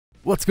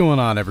What's going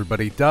on,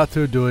 everybody?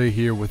 Dotodoya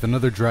here with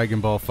another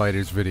Dragonball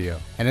Fighterz video.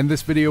 And in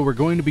this video we're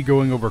going to be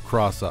going over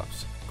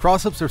cross-ups.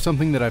 Cross-ups are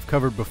something that I've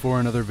covered before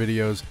in other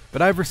videos,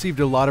 but I've received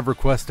a lot of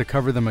requests to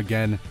cover them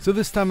again, so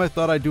this time I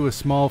thought I'd do a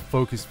small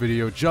focused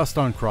video just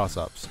on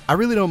cross-ups. I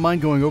really don't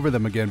mind going over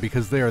them again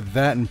because they are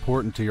that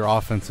important to your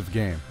offensive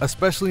game,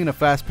 especially in a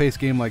fast-paced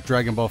game like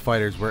Dragonball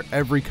Fighterz where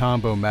every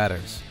combo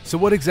matters. So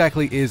what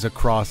exactly is a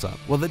cross-up?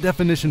 Well, the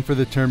definition for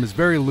the term is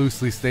very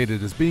loosely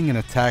stated as being an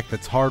attack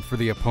that's hard for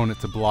the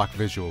opponent to block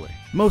visually.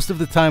 Most of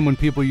the time when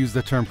people use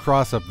the term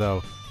cross-up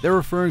though, they're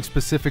referring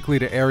specifically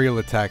to aerial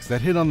attacks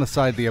that hit on the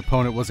side the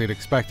opponent wasn't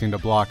expecting to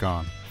block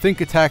on.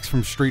 Think attacks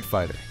from Street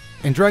Fighter.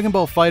 In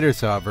Dragonball Fighterz,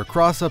 however,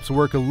 cross-ups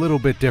work a little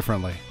bit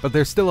differently, but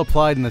they're still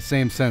applied in the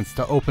same sense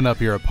to open up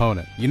your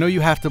opponent. You know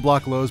you have to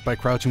block lows by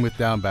crouching with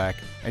down back,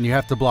 and you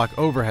have to block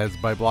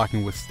overheads by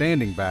blocking with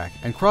standing back,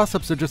 and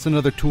cross-ups are just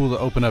another tool to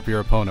open up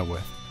your opponent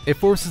with. It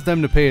forces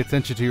them to pay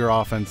attention to your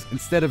offense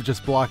instead of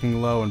just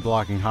blocking low and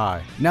blocking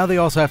high. Now they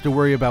also have to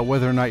worry about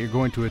whether or not you're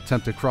going to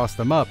attempt to cross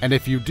them up, and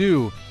if you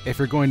do, if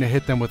you're going to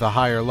hit them with a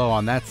high or low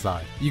on that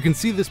side. You can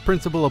see this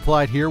principle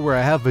applied here where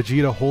I have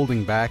Vegeta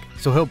holding back,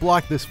 so he'll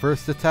block this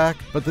first attack,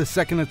 but the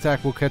second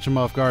attack will catch him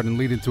off guard and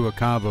lead into a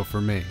combo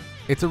for me.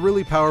 It's a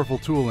really powerful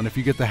tool, and if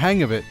you get the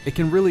hang of it, it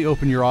can really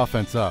open your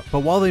offense up. But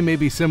while they may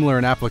be similar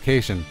in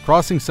application,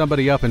 crossing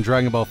somebody up in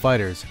Dragonball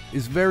Fighterz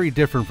is very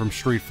different from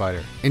Street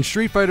Fighter. In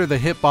Street Fighter, the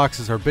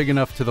hitboxes are big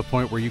enough to the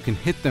point where you can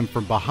hit them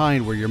from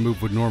behind where your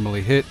move would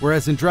normally hit,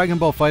 whereas in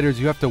Dragonball Fighterz,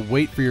 you have to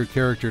wait for your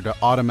character to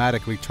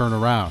automatically turn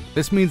around.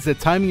 This means that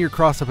timing your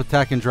cross-up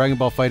attack in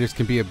Dragonball Fighterz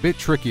can be a bit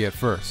tricky at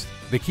first.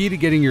 The key to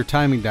getting your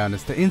timing down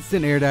is to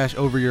instant air dash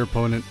over your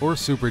opponent or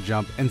super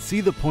jump and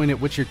see the point at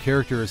which your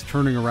character is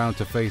turning around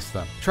to face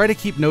them. Try to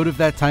keep note of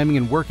that timing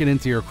and work it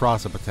into your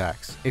cross-up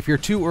attacks. If you're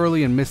too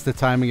early and miss the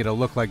timing, it'll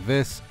look like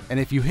this, and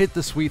if you hit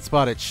the sweet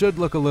spot, it should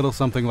look a little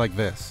something like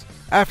this.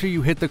 After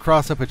you hit the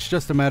cross-up, it's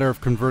just a matter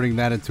of converting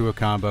that into a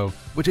combo,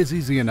 which is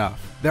easy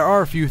enough. There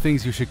are a few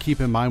things you should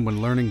keep in mind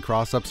when learning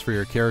cross-ups for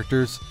your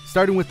characters,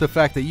 starting with the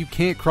fact that you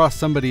can't cross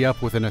somebody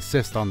up with an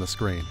assist on the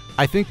screen.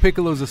 I think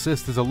Piccolo's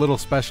assist is a little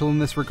special in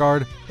this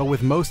regard, but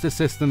with most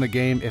assists in the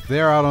game, if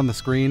they're out on the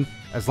screen,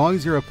 as long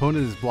as your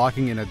opponent is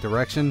blocking in a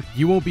direction,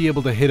 you won't be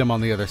able to hit him on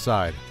the other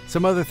side.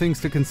 Some other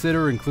things to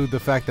consider include the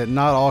fact that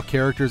not all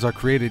characters are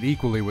created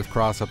equally with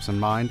cross-ups in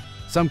mind.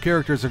 Some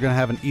characters are going to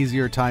have an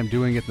easier time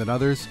doing it than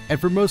others, and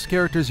for most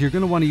characters you're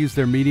going to want to use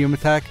their medium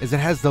attack as it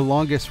has the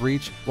longest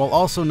reach while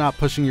also not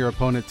pushing your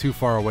opponent too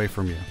far away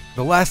from you.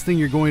 The last thing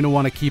you're going to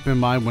want to keep in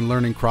mind when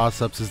learning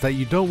cross-ups is that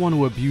you don't want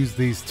to abuse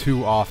these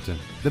too often.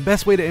 The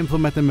best way to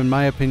implement them in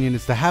my opinion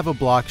is to have a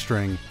block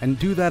string and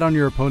do that on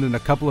your opponent a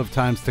couple of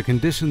times to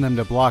condition them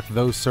to block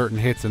those certain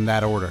hits in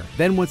that order.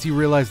 Then once you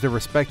realize they're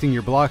respecting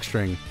your block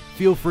string,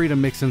 feel free to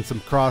mix in some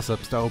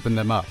cross-ups to open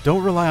them up.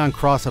 Don't rely on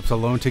cross-ups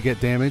alone to get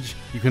damage.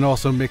 You can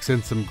also mix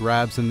in some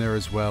grabs in there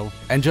as well,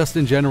 and just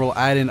in general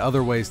add in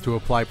other ways to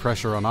apply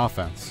pressure on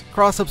offense.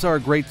 Cross-ups are a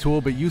great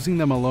tool, but using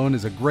them alone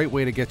is a great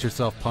way to get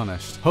yourself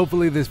punished.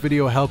 Hopefully this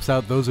video helps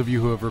out those of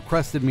you who have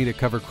requested me to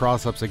cover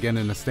cross-ups again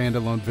in a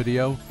standalone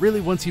video.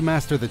 Really, once you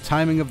master the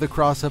timing of the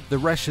cross-up, the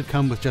rest should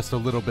come with just a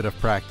little bit of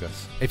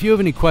practice. If you have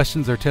any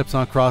questions or tips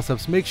on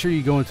cross-ups, make sure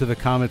you go into the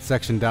comments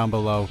section down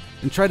below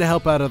and try to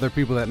help out other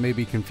people that may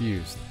be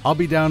confused. I'll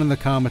be down in the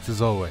comments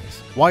as always.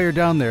 While you're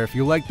down there, if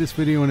you like this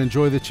video and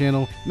enjoy the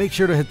channel, make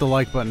sure to hit the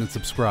like button and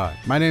subscribe.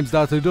 My name's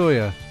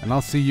Dotodoya, and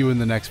I'll see you in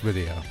the next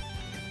video.